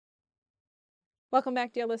Welcome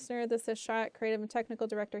back, dear listener. This is Charlotte, Creative and Technical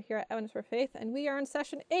Director here at Evidence for Faith, and we are in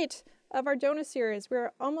session 8 of our Jonah series.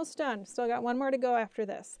 We're almost done. Still got one more to go after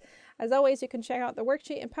this. As always, you can check out the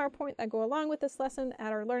worksheet and PowerPoint that go along with this lesson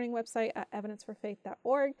at our learning website at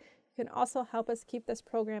evidenceforfaith.org. You can also help us keep this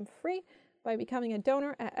program free by becoming a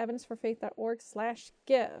donor at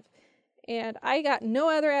evidenceforfaith.org/give. And I got no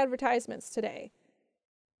other advertisements today.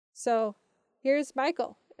 So here's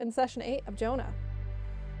Michael in session 8 of Jonah.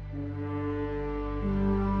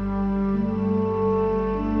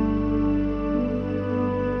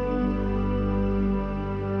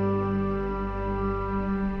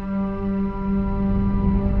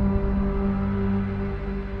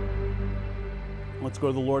 Let's go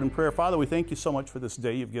to the Lord in prayer. Father, we thank you so much for this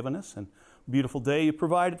day you've given us and beautiful day you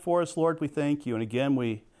provided for us. Lord, we thank you. And again,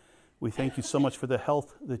 we thank you so much for the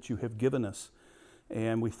health that you have given us.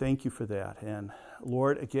 And we thank you for that. And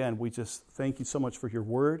Lord, again, we just thank you so much for your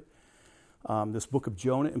word. This book of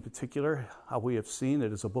Jonah in particular, how we have seen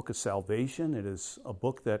it is a book of salvation. It is a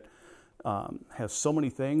book that has so many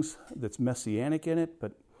things that's messianic in it,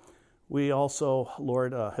 but we also,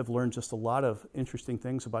 Lord, have learned just a lot of interesting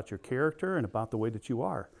things about your character and about the way that you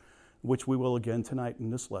are, which we will again tonight in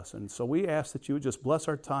this lesson. So we ask that you would just bless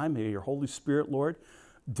our time. May your Holy Spirit, Lord,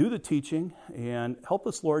 do the teaching and help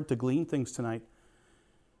us, Lord, to glean things tonight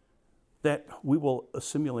that we will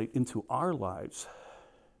assimilate into our lives,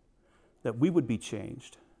 that we would be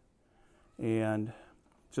changed. And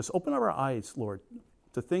just open up our eyes, Lord,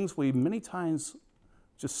 to things we many times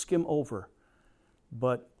just skim over,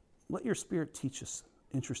 but let your Spirit teach us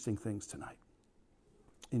interesting things tonight.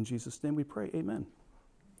 In Jesus' name we pray, amen.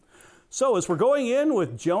 So as we're going in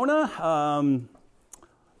with Jonah,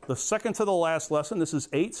 the second to the last lesson, this is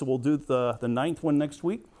 8, so we'll do the 9th one next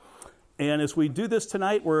week. And as we do this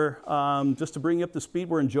tonight, we're, just to bring you up to speed,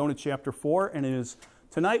 we're in Jonah chapter 4, and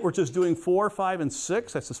tonight we're just doing 4, 5, and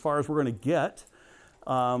 6. That's as far as we're going to get.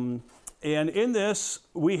 And in this,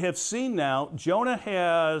 we have seen now, Jonah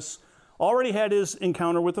has already had his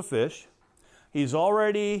encounter with the fish. He's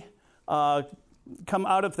already come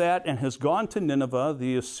out of that and has gone to Nineveh,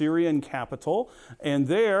 the Assyrian capital. And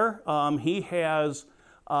there he has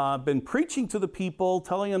been preaching to the people,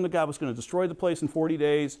 telling them that God was going to destroy the place in 40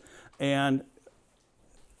 days. And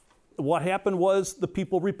what happened was the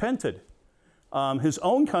people repented. His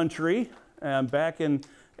own country, back in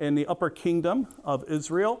the upper kingdom of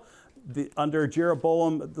Israel, under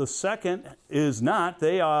Jeroboam II is not.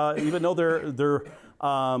 They, even though they're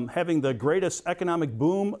having the greatest economic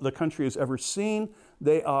boom the country has ever seen,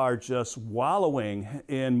 they are just wallowing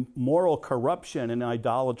in moral corruption and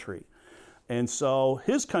idolatry. And so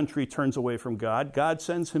his country turns away from God. God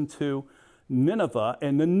sends him to Nineveh,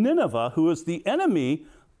 and the Nineveh, who is the enemy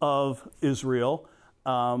of Israel,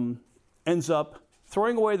 ends up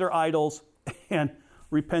throwing away their idols and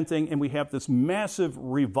repenting, and we have this massive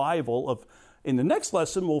revival of, in the next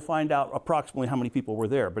lesson, we'll find out approximately how many people were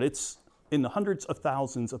there, but it's in the hundreds of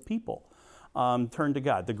thousands of people turned to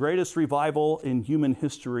God. The greatest revival in human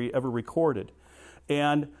history ever recorded.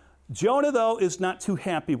 And Jonah, though, is not too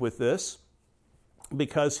happy with this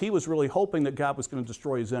because he was really hoping that God was going to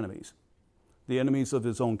destroy his enemies, the enemies of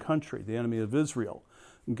his own country, the enemy of Israel.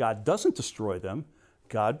 And God doesn't destroy them.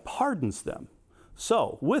 God pardons them.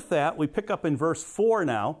 So, with that, we pick up in verse 4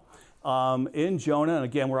 now in Jonah. And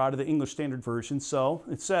again, we're out of the English Standard Version. So,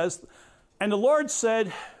 it says, "And the Lord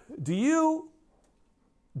said, do you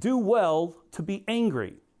do well to be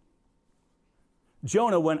angry?"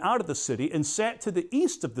 Jonah went out of the city and sat to the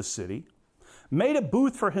east of the city, made a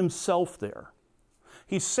booth for himself there.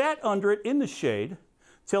 He sat under it in the shade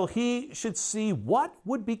till he should see what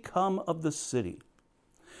would become of the city.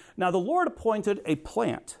 Now the Lord appointed a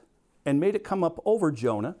plant and made it come up over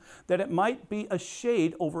Jonah, that it might be a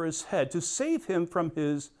shade over his head, to save him from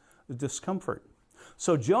his discomfort.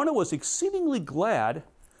 So Jonah was exceedingly glad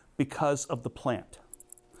because of the plant.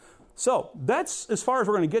 So that's as far as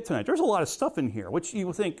we're going to get tonight. There's a lot of stuff in here, which you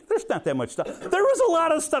would think, there's not that much stuff. There was a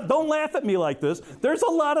lot of stuff. Don't laugh at me like this. There's a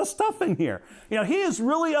lot of stuff in here. You know, he is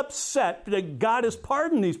really upset that God has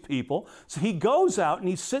pardoned these people. So he goes out and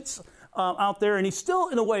he sits out there, and he's still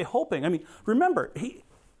in a way hoping. I mean, remember,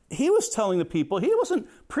 he was telling the people, he wasn't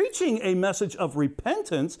preaching a message of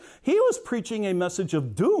repentance. He was preaching a message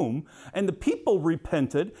of doom, and the people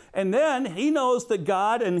repented. And then he knows that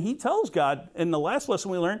God, and he tells God, in the last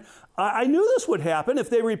lesson we learned, I knew this would happen. If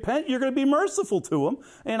they repent, you're going to be merciful to them,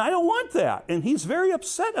 and I don't want that. And he's very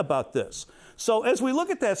upset about this. So as we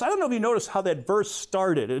look at this, I don't know if you noticed how that verse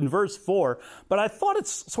started in verse 4, but I thought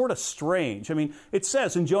it's sort of strange. I mean, it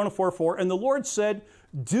says in Jonah 4:4, "And the Lord said,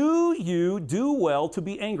 do you do well to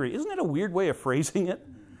be angry?" Isn't that a weird way of phrasing it?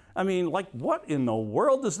 I mean, like, what in the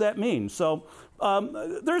world does that mean? So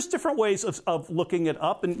there's different ways of looking it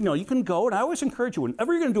up. And, you can go, and I always encourage you,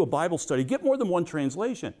 whenever you're going to do a Bible study, get more than one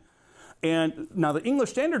translation. And now the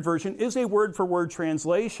English Standard Version is a word-for-word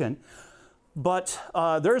translation, but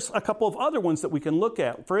there's a couple of other ones that we can look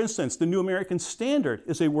at. For instance, the New American Standard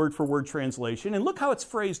is a word-for-word translation, and look how it's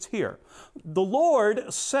phrased here. The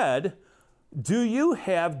Lord said, "Do you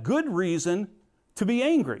have good reason to be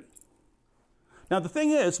angry?" Now, the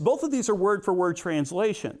thing is, both of these are word-for-word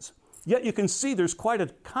translations, yet you can see there's quite a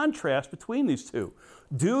contrast between these two.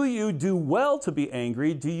 Do you do well to be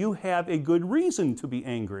angry? Do you have a good reason to be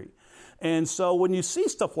angry? And so when you see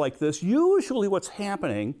stuff like this, usually what's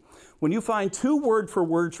happening, when you find two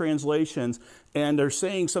word-for-word translations and they're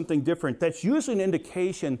saying something different, that's usually an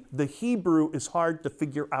indication the Hebrew is hard to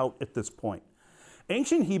figure out at this point.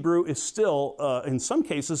 Ancient Hebrew is still, in some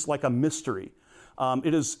cases, like a mystery.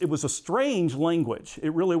 It was a strange language.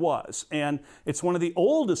 It really was. And it's one of the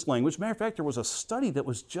oldest languages. Matter of fact, there was a study that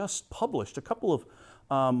was just published a couple of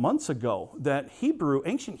months ago that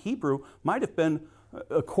ancient Hebrew, might have been,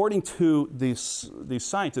 according to these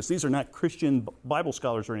scientists, these are not Christian Bible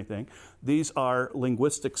scholars or anything. These are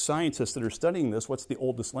linguistic scientists that are studying this. What's the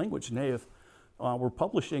oldest language? And they were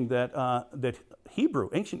publishing that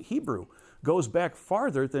ancient Hebrew, goes back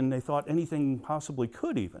farther than they thought anything possibly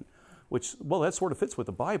could even. Which, well, that sort of fits with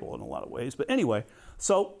the Bible in a lot of ways. But anyway,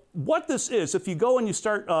 so what this is, if you go and you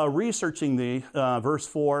start researching the verse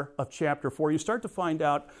 4 of chapter 4, you start to find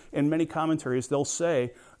out in many commentaries, they'll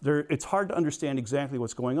say it's hard to understand exactly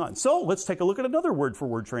what's going on. So let's take a look at another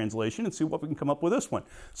word-for-word translation and see what we can come up with this one.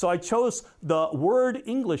 So I chose the Word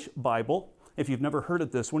English Bible, if you've never heard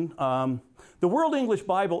of this one. The World English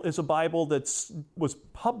Bible is a Bible that was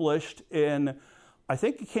published I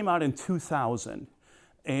think it came out in 2000.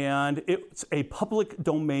 And it's a public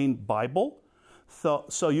domain Bible,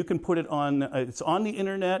 so you can put it on, it's on the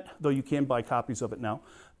internet, though you can buy copies of it now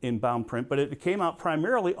in bound print, but it came out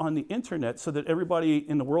primarily on the internet so that everybody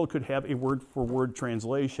in the world could have a word-for-word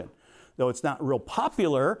translation. Though it's not real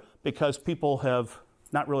popular because people have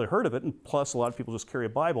not really heard of it, and plus a lot of people just carry a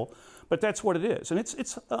Bible, but that's what it is. And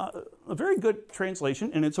it's a very good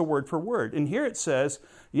translation, and it's a word-for-word. And here it says,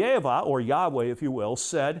 Yehovah, or Yahweh, if you will,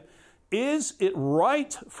 said, "Is it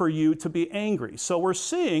right for you to be angry?" So we're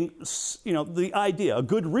seeing, the idea, a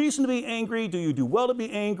good reason to be angry. Do you do well to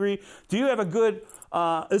be angry? Do you have a good,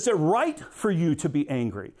 is it right for you to be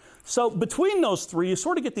angry? So between those three, you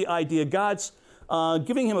sort of get the idea. God's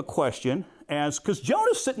giving him a question, because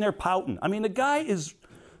Jonah's sitting there pouting. I mean, the guy is,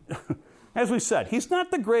 as we said, he's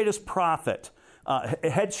not the greatest prophet.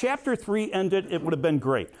 Had chapter 3 ended, it would have been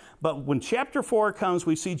great. But when chapter 4 comes,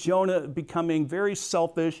 we see Jonah becoming very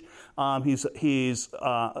selfish. He's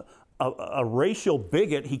a racial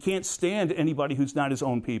bigot. He can't stand anybody who's not his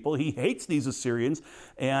own people. He hates these Assyrians,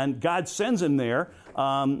 and God sends him there.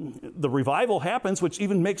 The revival happens, which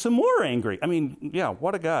even makes him more angry. I mean, yeah,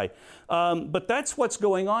 what a guy. But that's what's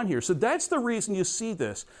going on here. So that's the reason you see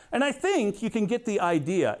this. And I think you can get the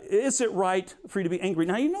idea. Is it right for you to be angry?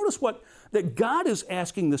 Now, you notice that God is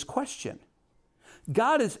asking this question.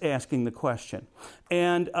 God is asking the question.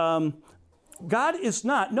 And God is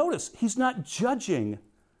not, notice, he's not judging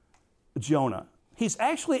Jonah. He's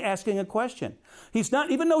actually asking a question. He's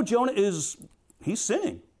not, even though Jonah he's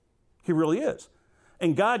sinning. He really is.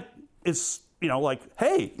 And God is, like,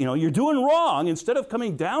 hey, you're doing wrong. Instead of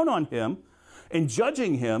coming down on him and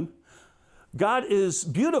judging him, God is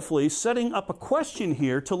beautifully setting up a question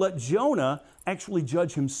here to let Jonah actually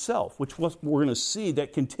judge himself, which we're going to see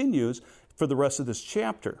that continues for the rest of this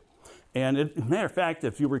chapter. And as a matter of fact,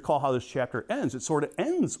 if you recall how this chapter ends, it sort of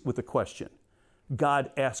ends with a question.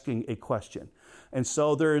 God asking a question. And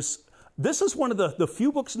so this is one of the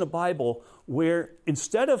few books in the Bible where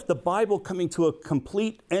instead of the Bible coming to a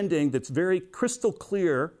complete ending that's very crystal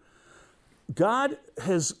clear, God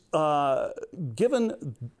has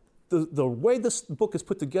given, the way this book is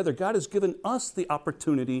put together, God has given us the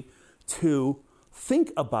opportunity to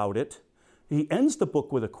think about it. He ends the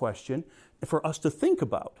book with a question for us to think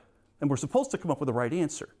about. And we're supposed to come up with the right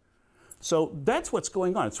answer. So that's what's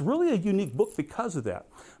going on. It's really a unique book because of that.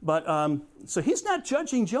 But so he's not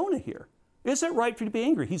judging Jonah here. Is it right for you to be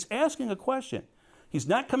angry? He's asking a question. He's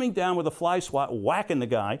not coming down with a fly swat, whacking the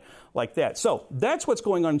guy like that. So that's what's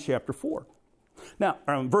going on in chapter 4. Now,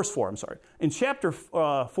 verse 4, I'm sorry. In chapter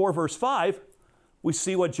 4, verse 5, we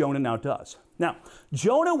see what Jonah now does. Now,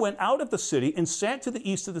 Jonah went out of the city and sat to the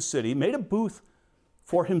east of the city, made a booth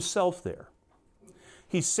for himself there.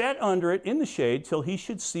 He sat under it in the shade till he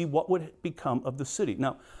should see what would become of the city.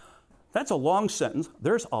 Now, that's a long sentence.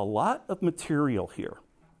 There's a lot of material here.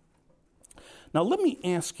 Now, let me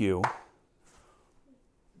ask you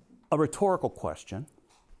a rhetorical question.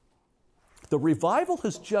 The revival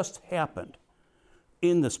has just happened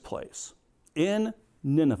in this place, in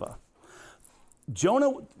Nineveh.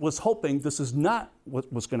 Jonah was hoping this is not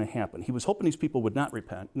what was going to happen. He was hoping these people would not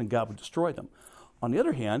repent and God would destroy them. On the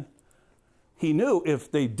other hand, he knew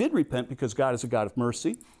if they did repent, because God is a God of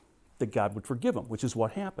mercy, that God would forgive them, which is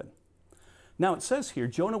what happened. Now it says here,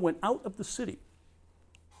 Jonah went out of the city.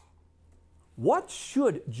 What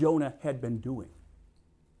should Jonah have been doing?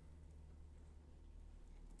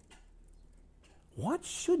 What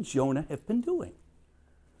should Jonah have been doing?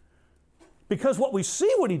 Because what we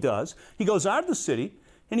see what he does, he goes out of the city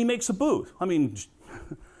and he makes a booth. I mean,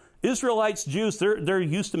 Israelites, Jews, they're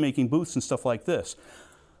used to making booths and stuff like this.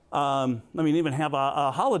 Even have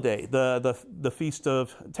a holiday, the Feast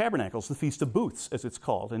of Tabernacles, the Feast of Booths, as it's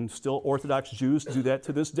called. And still Orthodox Jews do that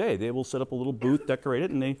to this day. They will set up a little booth, decorate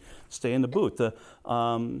it, and they stay in the booth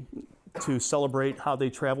to celebrate how they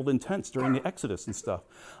traveled in tents during the Exodus and stuff.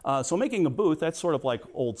 So making a booth, that's sort of like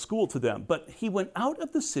old school to them. But he went out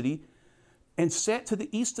of the city and sat to the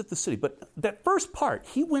east of the city. But that first part,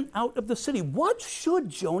 he went out of the city. What should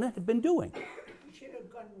Jonah have been doing? He should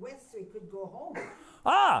have gone west so he could go home.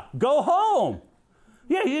 Go home.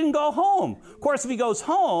 Yeah, he didn't go home. Of course, if he goes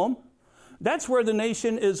home, that's where the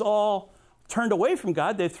nation is all turned away from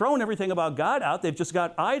God. They've thrown everything about God out. They've just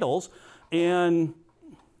got idols. And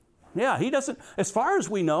yeah, he doesn't, as far as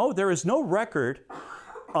we know, there is no record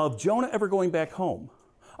of Jonah ever going back home.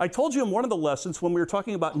 I told you in one of the lessons when we were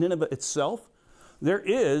talking about Nineveh itself, there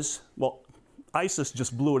is, ISIS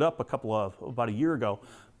just blew it up about a year ago,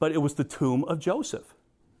 but it was the tomb of Joseph.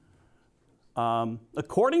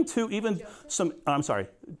 According to even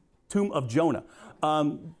tomb of Jonah.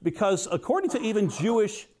 Because according to even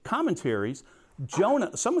Jewish commentaries,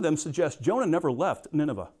 Jonah, some of them suggest Jonah never left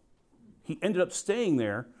Nineveh. He ended up staying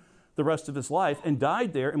there the rest of his life and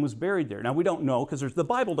died there and was buried there. Now, we don't know because the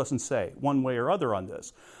Bible doesn't say one way or other on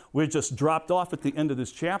this. We just dropped off at the end of this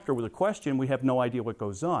chapter with a question. We have no idea what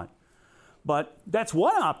goes on. But that's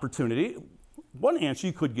one opportunity, one answer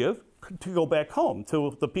you could give to go back home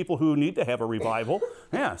to the people who need to have a revival.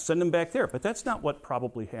 Yeah, send them back there. But that's not what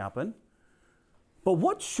probably happened. But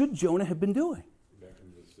what should Jonah have been doing? Back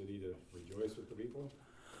into the city to rejoice with the people?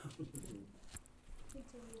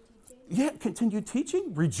 Yeah, continue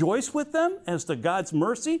teaching. Rejoice with them as to God's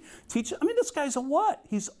mercy. Teach. I mean, this guy's a what?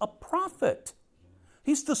 He's a prophet.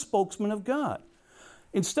 He's the spokesman of God.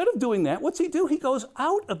 Instead of doing that, what's he do? He goes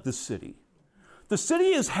out of the city. The city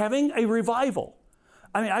is having a revival.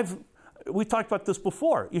 I mean, we talked about this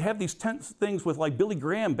before. You have these tense things with like Billy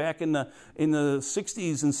Graham back in the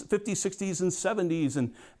 60s and 50s, 60s, and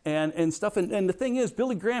 70s and stuff. And the thing is,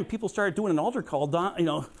 Billy Graham, people started doing an altar call.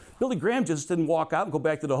 Billy Graham just didn't walk out and go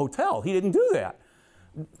back to the hotel. He didn't do that.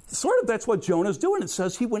 Sort of that's what Jonah's doing. It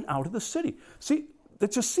says he went out of the city. See,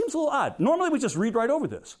 that just seems a little odd. Normally we just read right over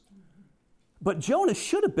this. But Jonah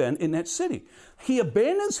should have been in that city. He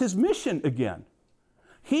abandons his mission again.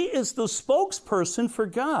 He is the spokesperson for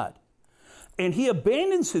God. And he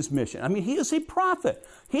abandons his mission. I mean, he is a prophet.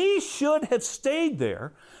 He should have stayed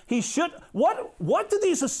there. He should. What do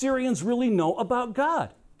these Assyrians really know about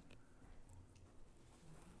God?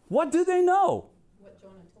 What do they know? What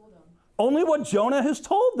Jonah told them. Only what Jonah has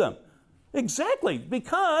told them. Exactly.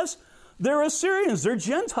 Because they're Assyrians. They're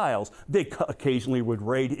Gentiles. They occasionally would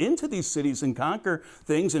raid into these cities and conquer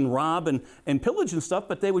things and rob and pillage and stuff,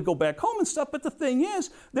 but they would go back home and stuff. But the thing is,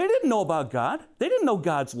 they didn't know about God. They didn't know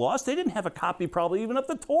God's laws. They didn't have a copy probably even of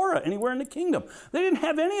the Torah anywhere in the kingdom. They didn't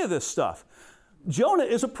have any of this stuff. Jonah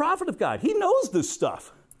is a prophet of God. He knows this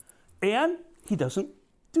stuff. And he doesn't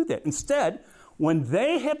do that. Instead, when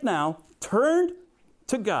they have now turned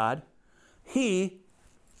to God, he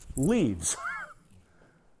leaves.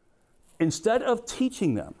 Instead of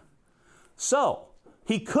teaching them. So,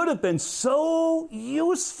 he could have been so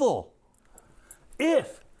useful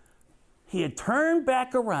if he had turned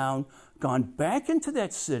back around, gone back into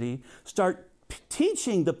that city, start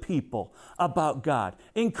teaching the people about God,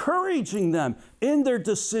 encouraging them in their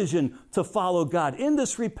decision to follow God, in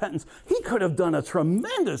this repentance. He could have done a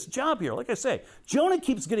tremendous job here. Like I say, Jonah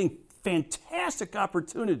keeps getting fantastic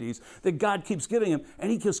opportunities that God keeps giving him,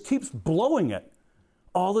 and he just keeps blowing it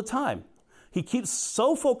all the time. He keeps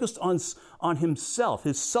so focused on himself,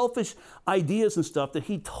 his selfish ideas and stuff, that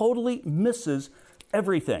he totally misses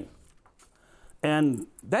everything. And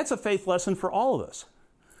that's a faith lesson for all of us.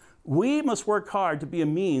 We must work hard to be a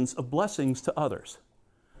means of blessings to others.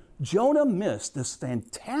 Jonah missed this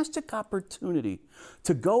fantastic opportunity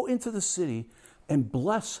to go into the city and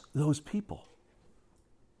bless those people.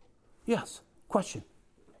 Yes, question.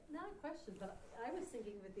 Not a question, but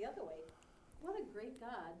the other way, what a great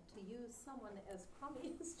God to use someone as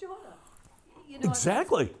crummy as Jonah.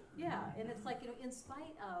 Exactly. Yeah, and it's like, in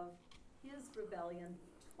spite of his rebellion,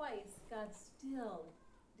 twice God still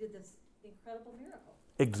did this incredible miracle.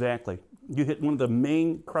 Exactly. You hit one of the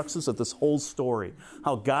main cruxes of this whole story,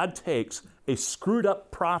 how God takes a screwed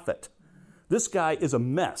up prophet. This guy is a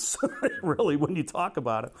mess, really, when you talk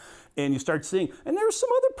about it. And you start seeing, and there are some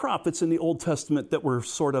other prophets in the Old Testament that were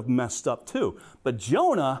sort of messed up too. But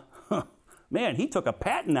Jonah, man, he took a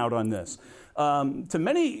patent out on this. To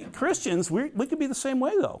many Christians, we could be the same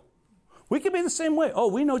way, though. We could be the same way. Oh,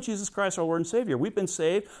 we know Jesus Christ, our Lord and Savior. We've been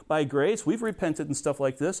saved by grace. We've repented and stuff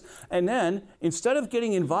like this. And then, instead of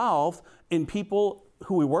getting involved in people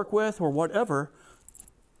who we work with or whatever,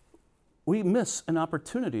 we miss an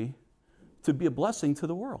opportunity to be a blessing to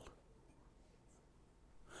the world.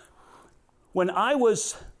 When I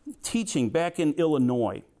was teaching back in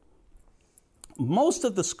Illinois, most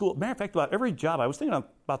of the school, matter of fact, about every job, I was thinking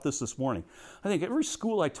about this morning. I think every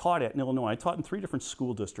school I taught at in Illinois, I taught in 3 different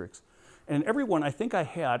school districts. And every one, I think I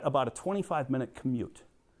had about a 25-minute commute.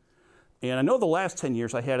 And I know the last 10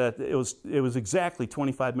 years I had it was exactly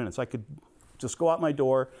 25 minutes. I could just go out my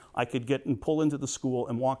door, I could get and pull into the school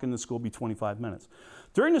and walk into the school, be 25 minutes.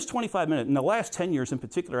 During this 25 minutes, in the last 10 years in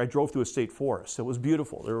particular, I drove through a state forest. It was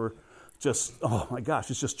beautiful. There were just, oh my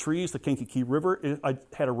gosh, it's just trees, the Kankakee River. I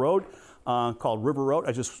had a road called River Road.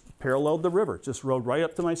 I just paralleled the river, just rode right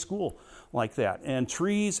up to my school like that. And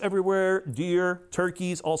trees everywhere, deer,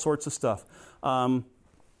 turkeys, all sorts of stuff.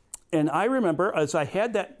 And I remember as I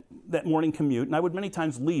had that morning commute, and I would many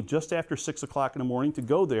times leave just after 6 o'clock in the morning to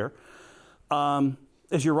go there.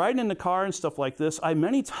 As you're riding in the car and stuff like this, I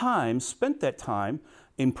many times spent that time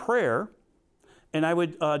in prayer, and I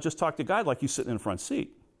would just talk to God like he's sitting in the front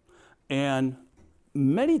seat. And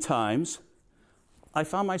many times, I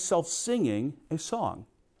found myself singing a song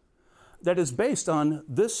that is based on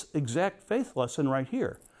this exact faith lesson right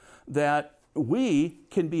here, that we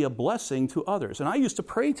can be a blessing to others. And I used to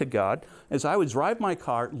pray to God as I would drive my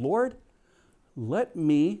car, Lord, let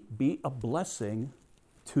me be a blessing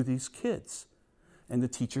to these kids and the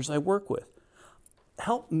teachers I work with.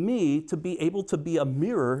 Help me to be able to be a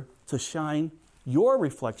mirror to shine your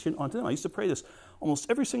reflection onto them. I used to pray this almost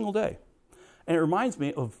every single day. And it reminds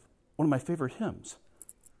me of one of my favorite hymns,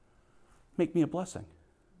 Make Me a Blessing.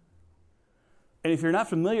 And if you're not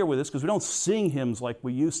familiar with this, because we don't sing hymns like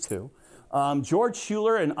we used to, George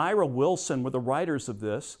Schuler and Ira Wilson were the writers of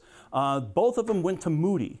this. Both of them went to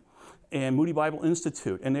Moody and Moody Bible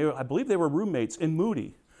Institute, and I believe they were roommates in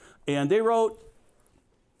Moody. And they wrote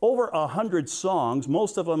over 100 songs.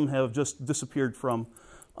 Most of them have just disappeared from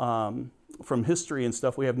history and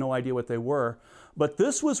stuff. We have no idea what they were. But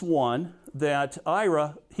this was one that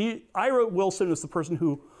Ira Wilson was the person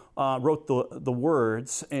who wrote the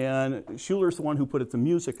words, and Schuler's the one who put it to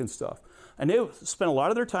music and stuff. And they spent a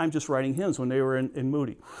lot of their time just writing hymns when they were in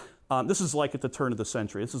Moody. This is like at the turn of the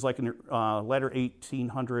century. This is like in the latter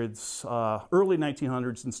 1800s, early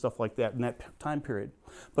 1900s and stuff like that in that time period.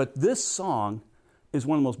 But this song is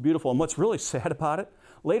one of the most beautiful. And what's really sad about it,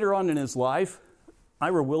 later on in his life,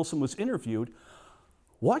 Ira Wilson was interviewed.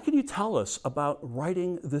 What can you tell us about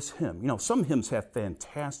writing this hymn? You know, some hymns have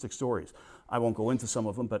fantastic stories. I won't go into some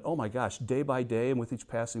of them, but oh my gosh, day by day and with each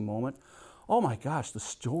passing moment, oh my gosh, the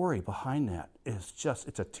story behind that is just,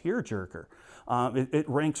 it's a tearjerker. It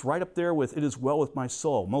ranks right up there with It Is Well With My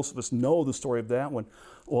Soul. Most of us know the story of that one.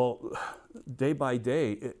 Well, day by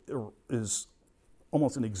day, it is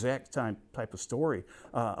almost an exact type of story.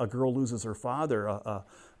 A girl loses her father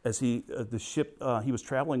as the ship he was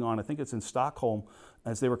traveling on, I think it's in Stockholm,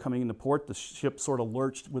 as they were coming into port, the ship sort of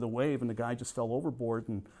lurched with a wave and the guy just fell overboard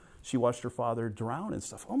and she watched her father drown and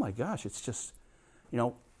stuff. Oh my gosh, it's just,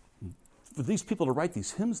 for these people to write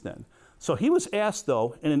these hymns then. So he was asked,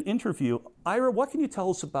 though, in an interview, Ira, what can you tell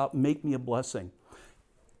us about Make Me a Blessing?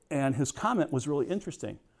 And his comment was really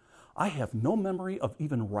interesting. I have no memory of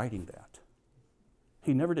even writing that.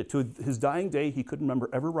 He never did. To his dying day, he couldn't remember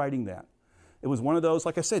ever writing that. It was one of those,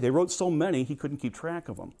 like I say, they wrote so many, he couldn't keep track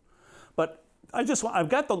of them. But I've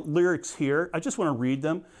got the lyrics here. I just want to read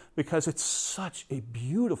them because it's such a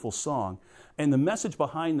beautiful song. And the message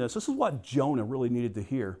behind this is what Jonah really needed to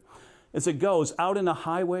hear. As it goes, out in the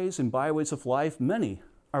highways and byways of life, many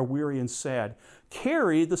are weary and sad.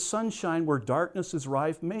 Carry the sunshine where darkness is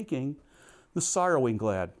rife, making the sorrowing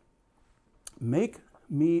glad. Make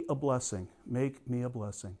me a blessing. Make me a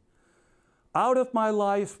blessing. Out of my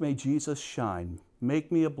life may Jesus shine. Make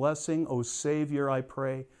me a blessing, O Savior, I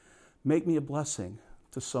pray. Make me a blessing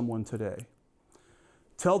to someone today.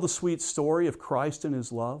 Tell the sweet story of Christ and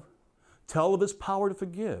his love. Tell of his power to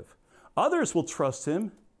forgive. Others will trust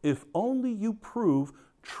him if only you prove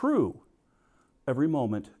true every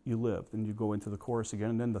moment you live. Then you go into the chorus again,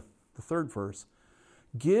 and then the third verse.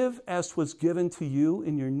 Give as 'twas given to you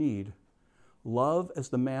in your need. Love as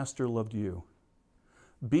the Master loved you.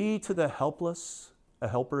 Be to the helpless a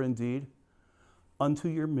helper indeed. Unto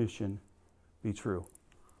your mission be true.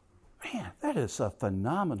 Man, that is a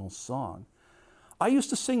phenomenal song. I used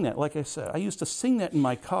to sing that, like I said. I used to sing that in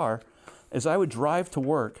my car as I would drive to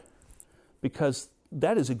work, because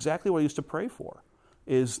that is exactly what I used to pray for,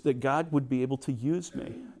 is that God would be able to use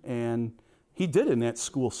me. And he did in that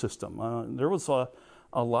school system. There was a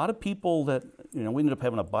lot of people that, we ended up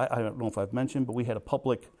having I don't know if I've mentioned, but we had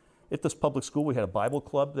at this public school, we had a Bible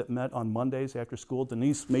club that met on Mondays after school.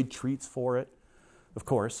 Denise made treats for it, of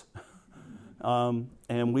course.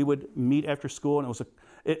 And we would meet after school, and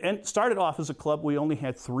it started off as a club. We only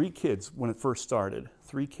had 3 kids when it first started,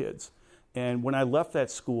 3 kids. And when I left that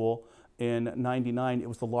school in 99, it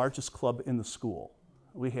was the largest club in the school.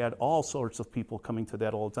 We had all sorts of people coming to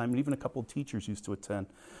that all the time, and even a couple of teachers used to attend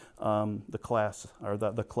the class or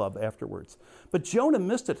the club afterwards. But Jonah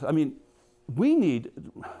missed it. I mean, we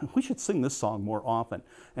should sing this song more often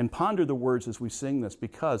and ponder the words as we sing this,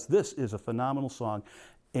 because this is a phenomenal song,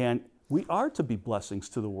 and we are to be blessings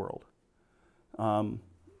to the world.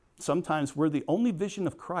 Sometimes we're the only vision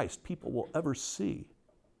of Christ people will ever see.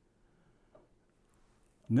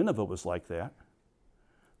 Nineveh was like that.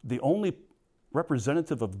 The only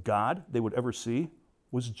representative of God they would ever see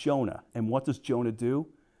was Jonah. And what does Jonah do?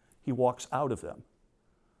 He walks out of them.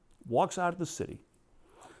 Walks out of the city.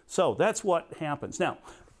 So that's what happens. Now,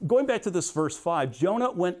 going back to this verse 5,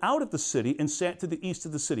 Jonah went out of the city and sat to the east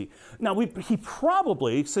of the city. Now, he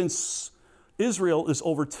probably, since Israel is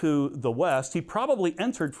over to the west, he probably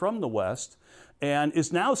entered from the west and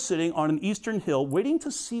is now sitting on an eastern hill waiting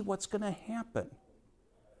to see what's going to happen.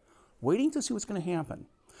 Waiting to see what's going to happen.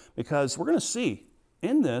 Because we're going to see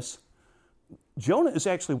in this, Jonah is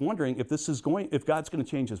actually wondering if God's going to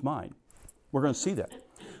change his mind. We're going to see that.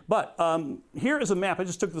 But here is a map. I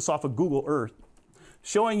just took this off of Google Earth,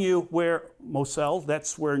 showing you where Mosul,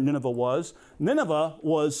 that's where Nineveh was. Nineveh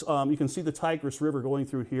was, you can see the Tigris River going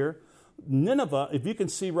through here. Nineveh, if you can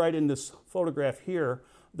see right in this photograph here,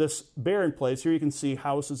 this barren place, here you can see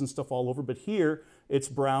houses and stuff all over, but here it's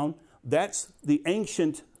brown. That's the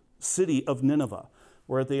ancient city of Nineveh,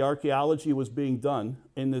 where the archaeology was being done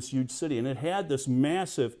in this huge city. And it had this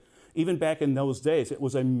massive, even back in those days, it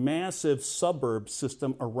was a massive suburb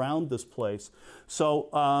system around this place. So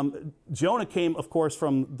Jonah came, of course,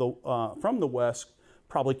 from the west,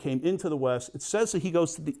 probably came into the west. It says that he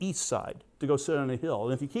goes to the east side to go sit on a hill.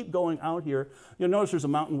 And if you keep going out here, you'll notice there's a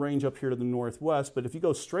mountain range up here to the northwest. But if you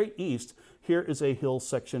go straight east, here is a hill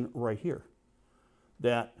section right here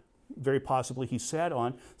that very possibly he sat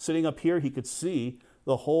on. Sitting up here, he could see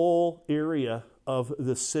the whole area of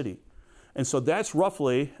the city. And so that's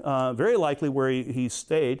roughly, very likely where he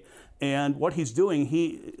stayed. And what he's doing,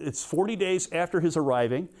 it's 40 days after his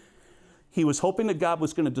arriving. He was hoping that God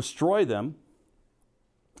was going to destroy them.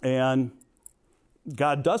 And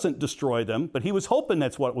God doesn't destroy them, but he was hoping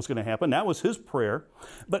that's what was going to happen. That was his prayer.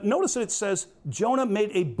 But notice that it says Jonah made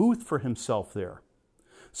a booth for himself there.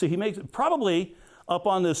 So he makes probably up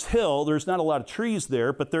on this hill, there's not a lot of trees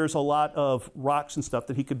there, but there's a lot of rocks and stuff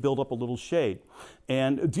that he could build up a little shade.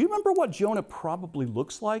 And do you remember what Jonah probably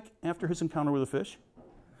looks like after his encounter with the fish?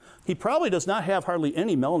 He probably does not have hardly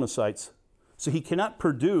any melanocytes, so he cannot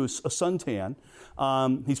produce a suntan.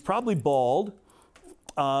 He's probably bald.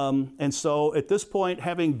 And so at this point,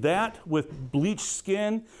 having that with bleached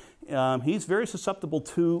skin, he's very susceptible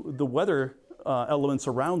to the weather elements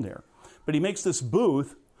around there. But he makes this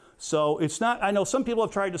booth. So it's not, I know some people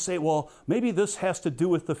have tried to say, well, maybe this has to do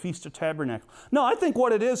with the Feast of Tabernacle. No, I think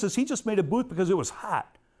what it is he just made a booth because it was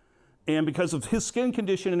hot. And because of his skin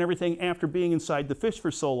condition and everything after being inside the fish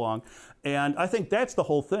for so long. And I think that's the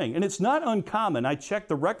whole thing. And it's not uncommon. I checked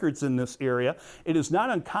the records in this area. It is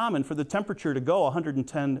not uncommon for the temperature to go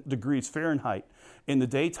 110 degrees Fahrenheit in the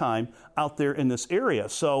daytime out there in this area.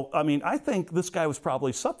 So, I mean, I think this guy was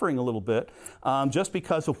probably suffering a little bit just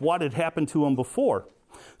because of what had happened to him before.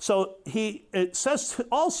 So it says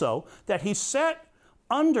also that he sat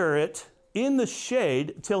under it in the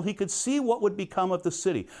shade till he could see what would become of the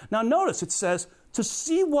city. Now notice it says to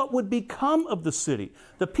see what would become of the city.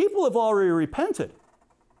 The people have already repented.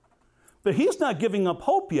 But he's not giving up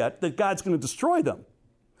hope yet that God's going to destroy them.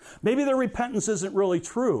 Maybe their repentance isn't really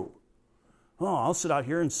true. Oh, I'll sit out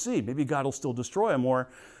here and see. Maybe God will still destroy them. Or,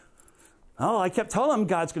 oh, I kept telling him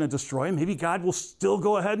God's going to destroy them. Maybe God will still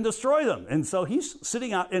go ahead and destroy them. And so he's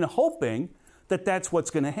sitting out and hoping that that's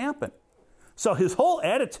what's going to happen. So his whole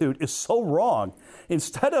attitude is so wrong.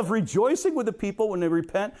 Instead of rejoicing with the people when they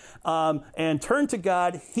repent and turn to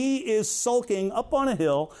God, he is sulking up on a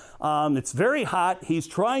hill. It's very hot. He's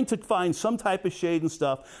trying to find some type of shade and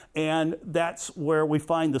stuff. And that's where we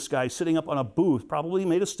find this guy sitting up on a booth, probably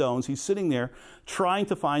made of stones. He's sitting there trying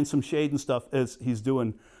to find some shade and stuff as he's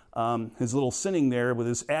doing his little sinning there with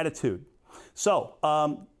his attitude. So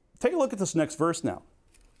take a look at this next verse now.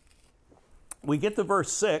 We get to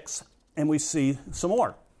verse 6. And we see some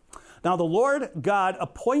more. Now the Lord God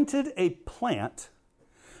appointed a plant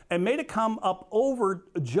and made it come up over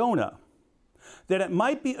Jonah, that it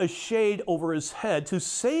might be a shade over his head to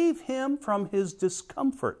save him from his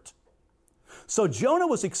discomfort. So Jonah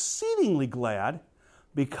was exceedingly glad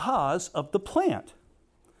because of the plant.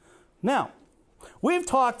 Now, we've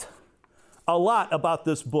talked a lot about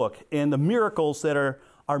this book and the miracles that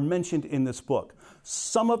are mentioned in this book.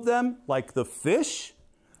 Some of them, like the fish,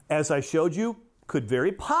 as I showed you, could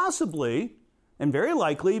very possibly and very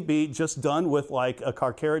likely be just done with like a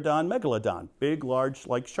Carcharodon megalodon, big, large,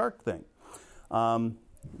 like shark thing.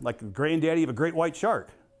 Like the granddaddy of a great white shark.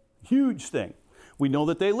 Huge thing. We know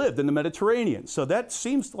that they lived in the Mediterranean. So that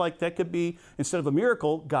seems like that could be, instead of a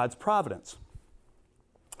miracle, God's providence.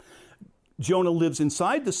 Jonah lives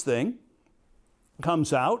inside this thing,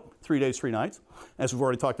 comes out, 3 days, 3 nights. As we've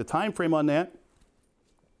already talked the time frame on that.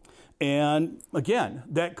 And again,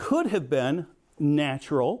 that could have been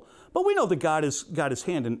natural, but we know that God has got his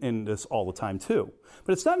hand in this all the time too.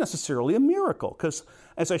 But it's not necessarily a miracle, because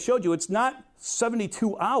as I showed you, it's not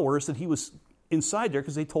 72 hours that he was inside there,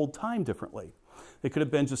 because they told time differently. It could have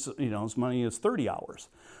been just, as many as 30 hours.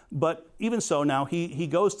 But even so, now he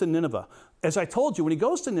goes to Nineveh. As I told you, when he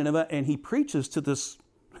goes to Nineveh and he preaches to this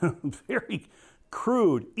very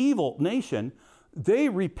crude, evil nation, they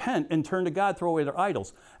repent and turn to God, throw away their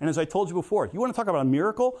idols. And as I told you before, you want to talk about a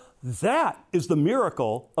miracle? That is the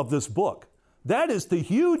miracle of this book. That is the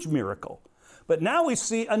huge miracle. But now we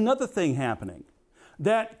see another thing happening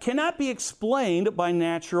that cannot be explained by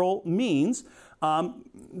natural means.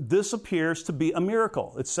 This appears to be a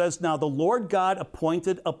miracle. It says, now the Lord God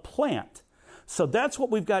appointed a plant. So that's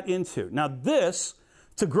what we've got into. Now this,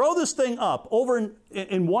 to grow this thing up over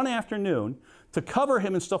in one afternoon, to cover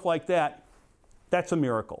him and stuff like that, that's a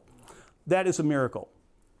miracle. That is a miracle.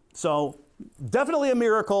 So definitely a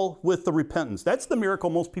miracle with the repentance. That's the miracle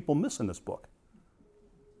most people miss in this book.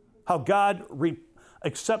 How God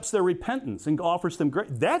accepts their repentance and offers them grace.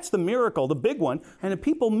 That's the miracle, the big one, and the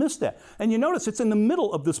people miss that. And you notice it's in the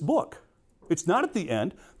middle of this book. It's not at the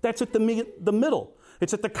end. That's at the middle.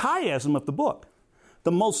 It's at the chiasm of the book,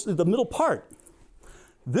 the middle part.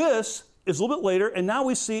 This is a little bit later, and now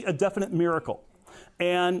we see a definite miracle.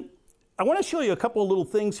 And I want to show you a couple of little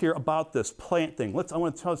things here about this plant thing. I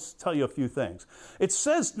want to tell you a few things. It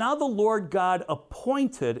says, now the Lord God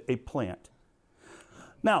appointed a plant.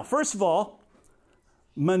 Now, first of all,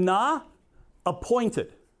 manah,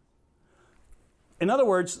 appointed. In other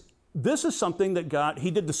words, this is something that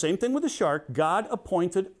he did the same thing with the shark. God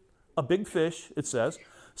appointed a big fish, it says.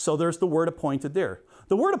 So there's the word appointed there.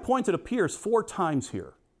 The word appointed appears 4 times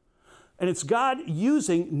here. And it's God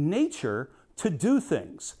using nature to do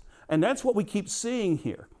things. And that's what we keep seeing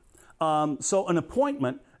here. So an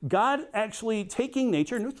appointment, God actually taking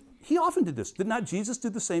nature, and he often did this. Did not Jesus do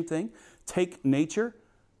the same thing? Take nature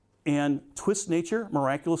and twist nature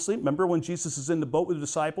miraculously. Remember when Jesus is in the boat with the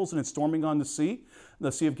disciples and it's storming on the Sea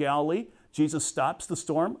of Galilee? Jesus stops the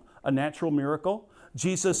storm, a natural miracle.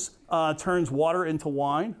 Jesus turns water into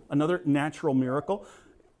wine, another natural miracle.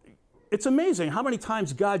 It's amazing how many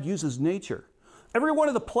times God uses nature. Every one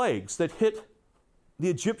of the plagues that hit the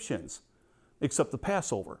Egyptians, except the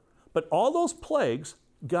Passover. But all those plagues,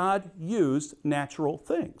 God used natural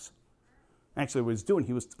things. Actually, what he was doing,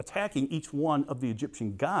 he was attacking each one of the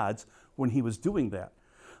Egyptian gods when he was doing that.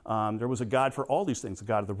 There was a god for all these things, the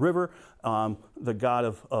god of the river, the god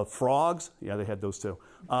of frogs. Yeah, they had those too.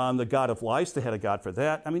 The god of lice, they had a god for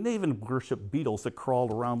that. I mean, they even worshiped beetles that crawled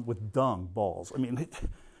around with dung balls. I mean,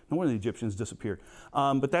 no wonder the Egyptians disappeared.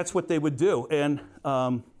 But that's what they would do. And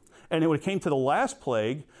when it came to the last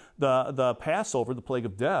plague, the Passover, the plague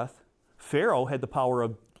of death, Pharaoh had the power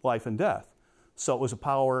of life and death. So it was a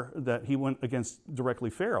power that he went against directly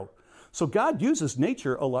Pharaoh. So God uses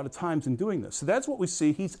nature a lot of times in doing this. So that's what we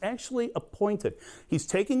see. He's actually appointed. He's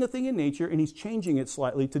taking the thing in nature and he's changing it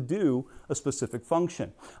slightly to do a specific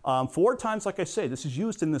function. 4 times, like I say, this is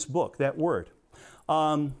used in this book, that word.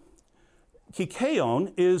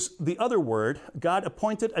 Kikeon is the other word. God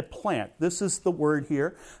appointed a plant. This is the word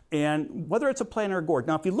here. And whether it's a plant or a gourd.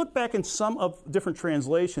 Now, if you look back in some of different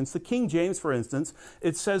translations, the King James, for instance,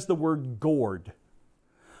 it says the word gourd.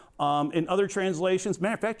 In other translations,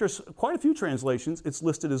 matter of fact, there's quite a few translations, it's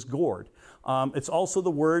listed as gourd. It's also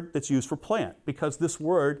the word that's used for plant, because this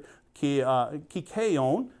word,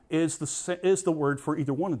 kikeon, is the word for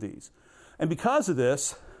either one of these. And because of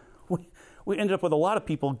this, we ended up with a lot of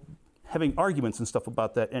people having arguments and stuff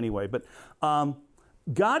about that anyway. But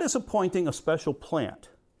God is appointing a special plant.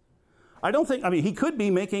 He could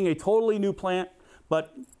be making a totally new plant,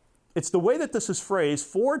 but it's the way that this is phrased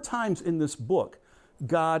 4 times in this book.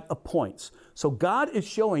 God appoints. So God is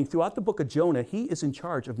showing throughout the book of Jonah, he is in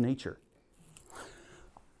charge of nature.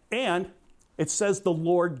 And it says the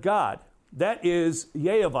Lord God. That is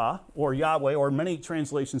Yehovah, or Yahweh, or many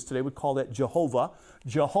translations today would call that Jehovah.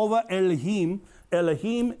 Jehovah Elohim.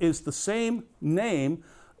 Elohim is the same name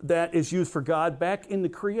that is used for God back in the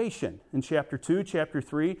creation in chapter 2, chapter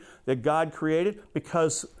 3, that God created,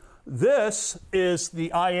 because this is the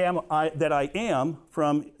that I am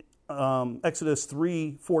from Exodus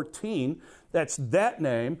 3:14. That's that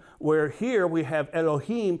name, where here we have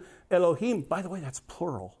Elohim. Elohim, by the way, that's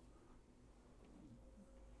plural.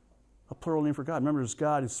 A plural name for God. Remember,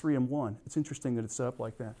 God is 3 in 1. It's interesting that it's set up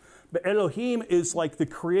like that. But Elohim is like the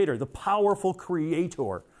creator, the powerful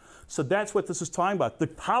creator. So that's what this is talking about. The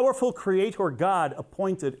powerful creator God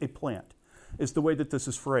appointed a plant, is the way that this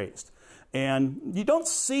is phrased. And you don't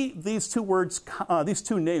see these two words, these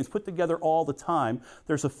two names put together all the time.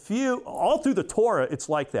 There's a few, all through the Torah, it's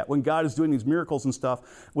like that. When God is doing these miracles and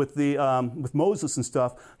stuff with with Moses and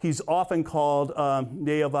stuff, he's often called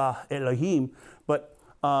Yehovah Elohim. But,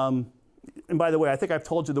 and by the way, I think I've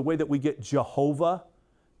told you the way that we get Jehovah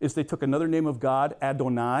is they took another name of God,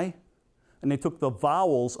 Adonai, and they took the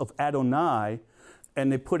vowels of Adonai and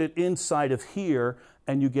they put it inside of here,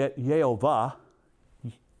 and you get Yehovah.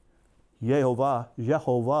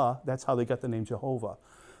 Jehovah, that's how they got the name Jehovah.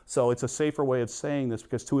 So it's a safer way of saying this,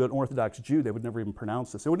 because to an Orthodox Jew, they would never even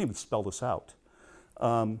pronounce this. They wouldn't even spell this out.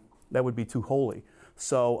 That would be too holy.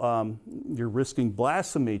 So you're risking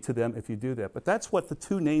blasphemy to them if you do that. But that's what the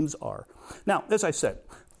two names are. Now, as I said,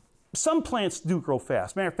 some plants do grow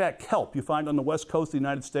fast. Matter of fact, kelp you find on the west coast of the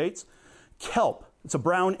United States. Kelp, it's a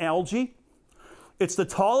brown algae. It's the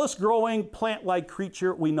tallest growing plant-like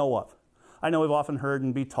creature we know of. I know we've often heard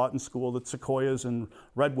and be taught in school that sequoias and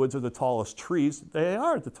redwoods are the tallest trees. They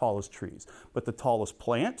are the tallest trees. But the tallest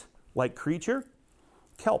plant-like creature,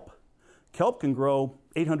 kelp. Kelp can grow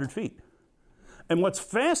 800 feet. And what's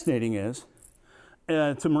fascinating is,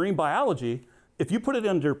 to marine biology, if you put it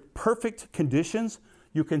under perfect conditions,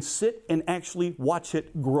 you can sit and actually watch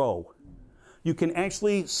it grow. You can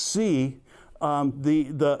actually see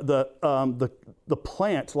the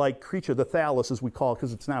plant-like creature, the thallus as we call it,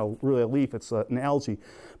 because it's not really a leaf, it's an algae,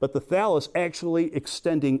 but the thallus actually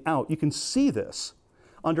extending out. You can see this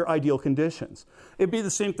under ideal conditions. It'd be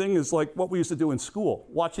the same thing as like what we used to do in school,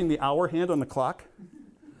 watching the hour hand on the clock,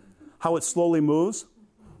 how it slowly moves.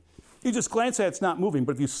 You just glance at it, it's not moving,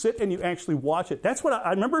 but if you sit and you actually watch it, that's what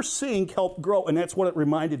I remember seeing kelp grow, and that's what it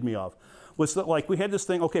reminded me of, was that like we had this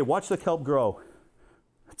thing, okay, watch the kelp grow.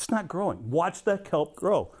 It's not growing. Watch the kelp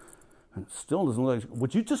grow. And it still doesn't look like,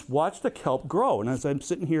 would you just watch the kelp grow? And as I'm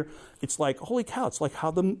sitting here, it's like, holy cow, it's like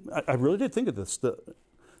how I really did think of this,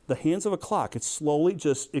 the hands of a clock, it's slowly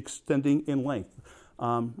just extending in length,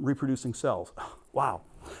 reproducing cells. Wow.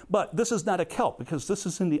 But this is not a kelp, because this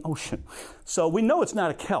is in the ocean. So we know it's not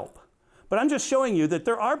a kelp. But I'm just showing you that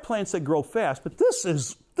there are plants that grow fast, but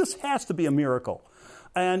this has to be a miracle.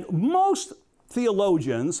 And most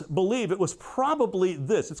theologians believe it was probably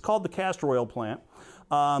this. It's called the castor oil plant.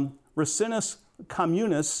 Ricinus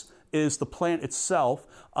communis is the plant itself.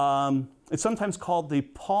 It's sometimes called the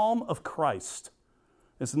palm of Christ.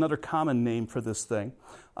 It's another common name for this thing.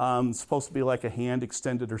 It's supposed to be like a hand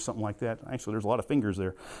extended or something like that. Actually, there's a lot of fingers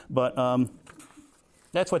there. But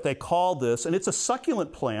that's what they call this. And it's a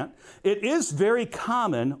succulent plant. It is very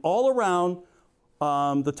common all around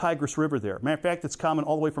the Tigris River there. Matter of fact, it's common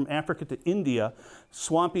all the way from Africa to India.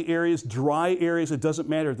 Swampy areas, dry areas, it doesn't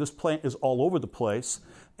matter. This plant is all over the place.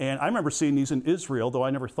 And I remember seeing these in Israel, though I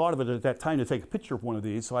never thought of it at that time to take a picture of one of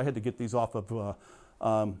these, so I had to get these off of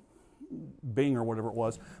Bing or whatever it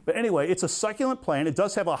was. But anyway, it's a succulent plant. It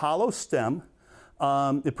does have a hollow stem.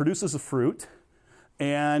 It produces a fruit.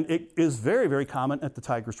 And it is very, very common at the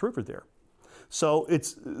Tigris River there. So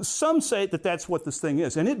some say that that's what this thing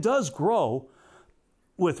is. And it does grow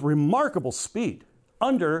with remarkable speed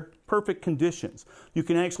under perfect conditions. You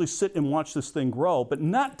can actually sit and watch this thing grow, but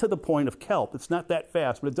not to the point of kelp. It's not that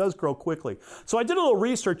fast, but it does grow quickly. So I did a little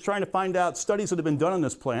research trying to find out studies that have been done on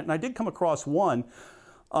this plant, and I did come across one.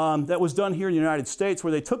 that was done here in the United States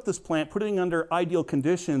where they took this plant, put it under ideal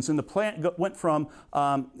conditions, and the plant went from,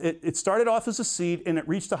 it started off as a seed and it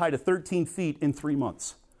reached a height of 13 feet in 3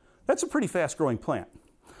 months. That's a pretty fast-growing plant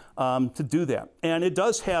to do that. And it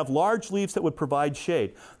does have large leaves that would provide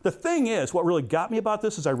shade. The thing is, what really got me about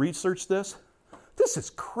this as I researched this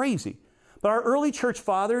is crazy. But our early church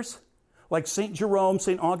fathers, like St. Jerome,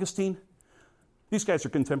 St. Augustine, these guys are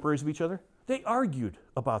contemporaries of each other. They argued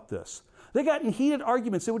about this. They got in heated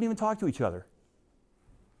arguments. They wouldn't even talk to each other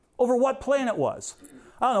over what plant it was.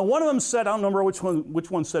 I don't know. One of them said, I don't remember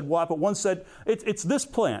which one said what, but one said, it's this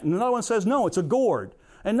plant. And another one says, no, it's a gourd.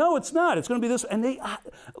 And no, it's not. It's going to be this. And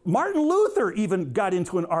Martin Luther even got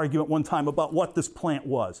into an argument one time about what this plant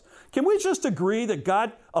was. Can we just agree that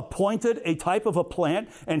God appointed a type of a plant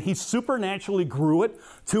and he supernaturally grew it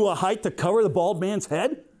to a height to cover the bald man's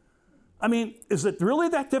head? I mean, is it really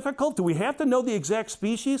that difficult? Do we have to know the exact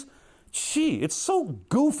species? Gee, it's so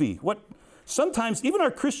goofy. Sometimes even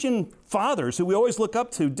our Christian fathers, who we always look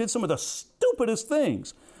up to, did some of the stupidest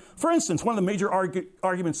things. For instance, one of the major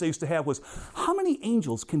arguments they used to have was, how many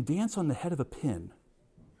angels can dance on the head of a pin?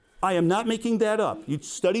 I am not making that up. You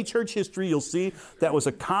study church history, you'll see that was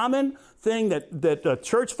a common thing that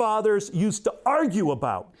church fathers used to argue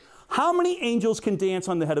about. How many angels can dance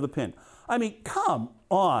on the head of a pin? I mean, come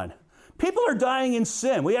on. People are dying in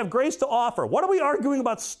sin. We have grace to offer. What are we arguing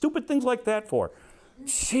about stupid things like that for?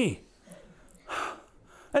 Gee.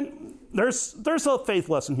 And there's a faith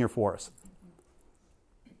lesson here for us.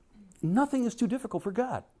 Nothing is too difficult for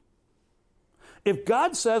God. If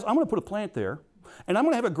God says, I'm going to put a plant there, and I'm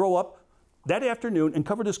going to have it grow up that afternoon and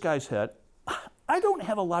cover this guy's head, I don't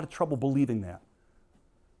have a lot of trouble believing that.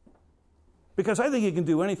 Because I think he can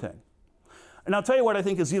do anything. And I'll tell you what I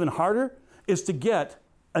think is even harder, is to get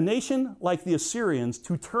a nation like the Assyrians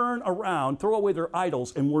to turn around, throw away their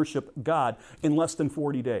idols, and worship God in less than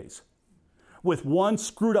 40 days. With one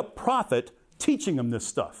screwed up prophet teaching them this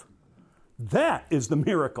stuff. That is the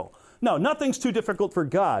miracle. No, nothing's too difficult for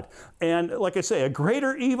God. And like I say, a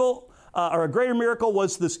greater evil or a greater miracle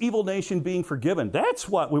was this evil nation being forgiven. That's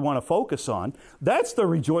what we want to focus on. That's the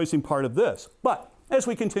rejoicing part of this. But as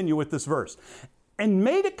we continue with this verse, and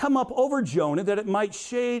made it come up over Jonah that it might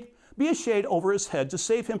be a shade over his head to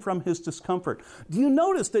save him from his discomfort. Do you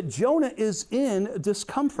notice that Jonah is in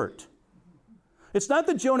discomfort? It's not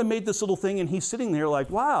that Jonah made this little thing and he's sitting there like,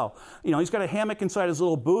 wow, he's got a hammock inside his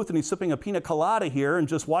little booth and he's sipping a pina colada here and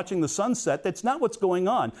just watching the sunset. That's not what's going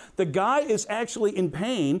on. The guy is actually in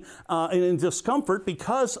pain and in discomfort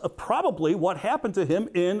because of probably what happened to him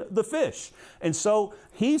in the fish. And so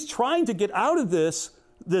he's trying to get out of this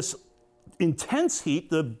intense heat,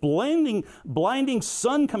 the blinding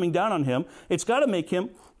sun coming down on him. It's got to make him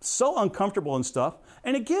so uncomfortable and stuff.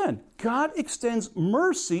 And again, God extends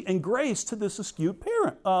mercy and grace to this astute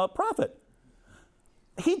prophet.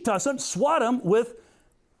 He doesn't swat him with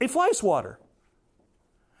a fly swatter.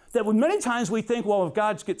 That when many times we think, well, if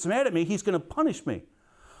God gets mad at me, he's going to punish me.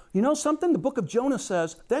 You know something? The book of Jonah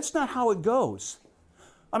says that's not how it goes.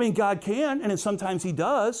 I mean, God can, and sometimes he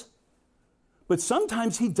does, but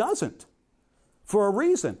sometimes he doesn't for a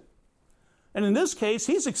reason. And in this case,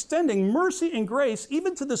 he's extending mercy and grace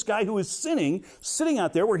even to this guy who is sinning, sitting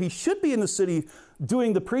out there where he should be in the city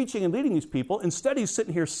doing the preaching and leading these people. Instead, he's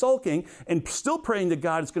sitting here sulking and still praying that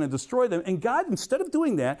God is going to destroy them. And God, instead of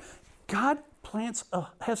doing that, God has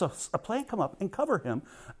a plant come up and cover him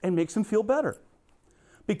and makes him feel better.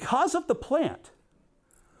 Because of the plant.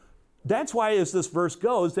 That's why, as this verse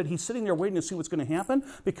goes, that he's sitting there waiting to see what's going to happen.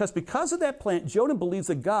 Because of that plant, Jonah believes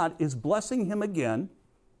that God is blessing him again.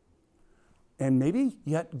 And maybe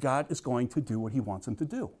yet God is going to do what he wants him to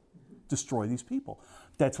do. Destroy these people.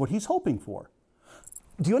 That's what he's hoping for.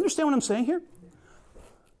 Do you understand what I'm saying here?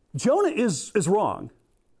 Jonah is wrong.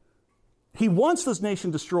 He wants this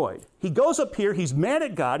nation destroyed. He goes up here, he's mad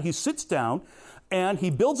at God, he sits down, and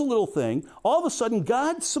he builds a little thing. All of a sudden,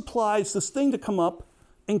 God supplies this thing to come up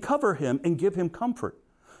and cover him and give him comfort.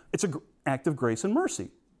 It's an act of grace and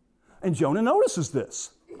mercy. And Jonah notices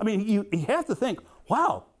this. I mean, you have to think,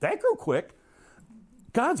 wow, that grew quick.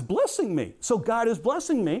 God's blessing me. So God is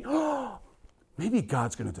blessing me. Maybe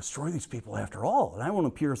God's going to destroy these people after all, and I won't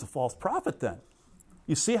appear as a false prophet then.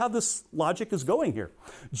 You see how this logic is going here.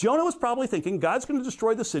 Jonah was probably thinking God's going to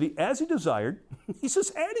destroy the city as he desired. He's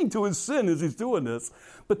just adding to his sin as he's doing this.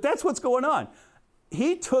 But that's what's going on.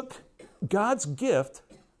 He took God's gift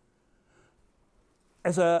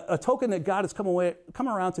as a token that God has come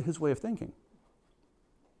around to his way of thinking.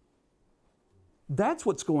 That's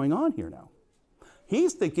what's going on here now.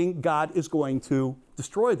 He's thinking God is going to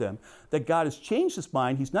destroy them, that God has changed his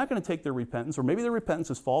mind. He's not going to take their repentance, or maybe their repentance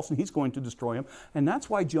is false and he's going to destroy them. And that's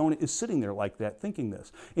why Jonah is sitting there like that, thinking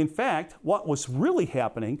this. In fact, what was really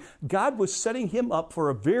happening, God was setting him up for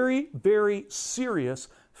a very, very serious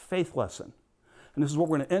faith lesson. And this is what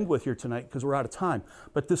we're going to end with here tonight because we're out of time.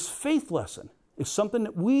 But this faith lesson is something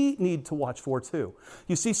that we need to watch for too.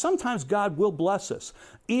 You see, sometimes God will bless us,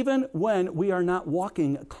 even when we are not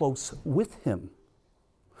walking close with him.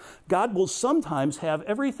 God will sometimes have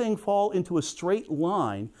everything fall into a straight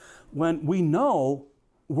line when we know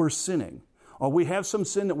we're sinning, or we have some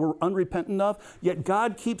sin that we're unrepentant of, yet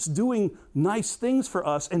God keeps doing nice things for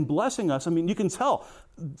us and blessing us. I mean, you can tell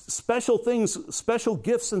special things, special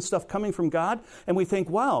gifts and stuff coming from God, and we think,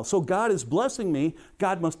 wow, so God is blessing me,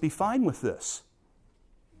 God must be fine with this.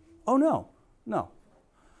 Oh, no.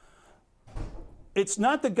 It's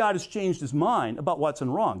not that God has changed his mind about what's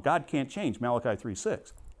wrong. God can't change, Malachi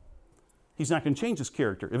 3:6. He's not going to change his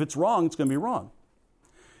character. If it's wrong, it's going to be wrong.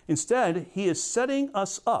 Instead, he is setting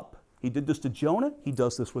us up. He did this to Jonah. He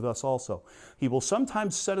does this with us also. He will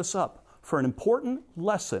sometimes set us up for an important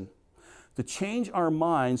lesson to change our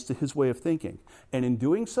minds to his way of thinking. And in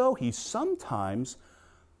doing so, he sometimes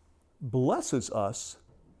blesses us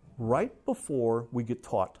right before we get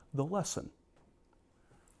taught the lesson.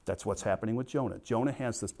 That's what's happening with Jonah. Jonah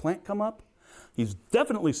has this plant come up. He's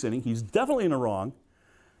definitely sinning. He's definitely in the wrong.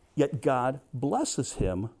 Yet God blesses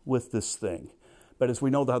him with this thing. But as we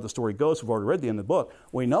know how the story goes, we've already read the end of the book,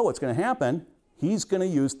 we know what's going to happen. He's going to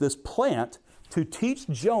use this plant to teach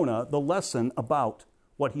Jonah the lesson about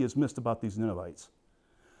what he has missed about these Ninevites.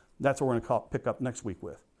 That's what we're going to pick up next week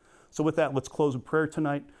with. So with that, let's close in prayer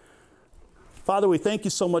tonight. Father, we thank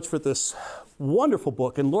you so much for this wonderful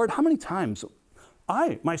book. And Lord, how many times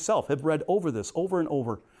I myself have read over this over and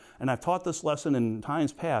over, and I've taught this lesson in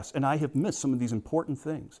times past, and I have missed some of these important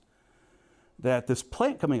things. That this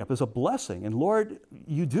plant coming up is a blessing. And Lord,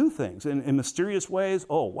 you do things in mysterious ways.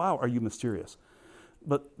 Oh, wow, are you mysterious?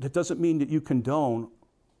 But that doesn't mean that you condone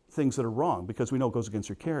things that are wrong, because we know it goes against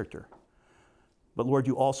your character. But Lord,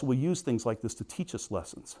 you also will use things like this to teach us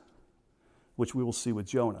lessons, which we will see with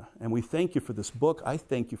Jonah. And we thank you for this book. I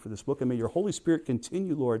thank you for this book. And may your Holy Spirit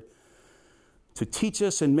continue, Lord, to teach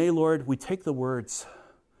us. And may, Lord, we take the words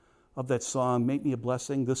of that song, Make Me a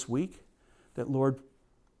Blessing, this week, that, Lord,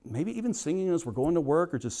 maybe even singing as we're going to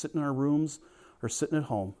work or just sitting in our rooms or sitting at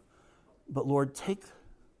home. But, Lord, take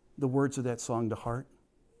the words of that song to heart.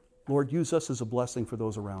 Lord, use us as a blessing for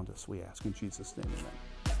those around us, we ask in Jesus' name, amen.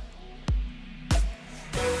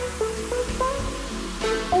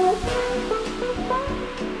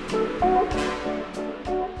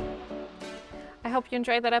 I hope you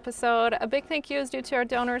enjoyed that episode. A big thank you is due to our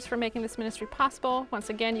donors for making this ministry possible. Once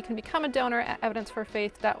again, you can become a donor at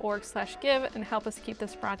evidenceforfaith.org/give and help us keep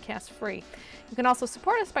this broadcast free. You can also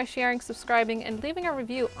support us by sharing, subscribing, and leaving a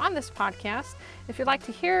review on this podcast. If you'd like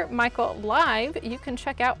to hear Michael live, you can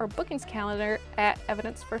check out our bookings calendar at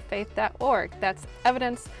evidenceforfaith.org. That's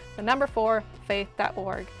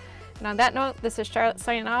evidence4faith.org. And on that note, this is Charlotte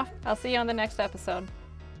signing off. I'll see you on the next episode.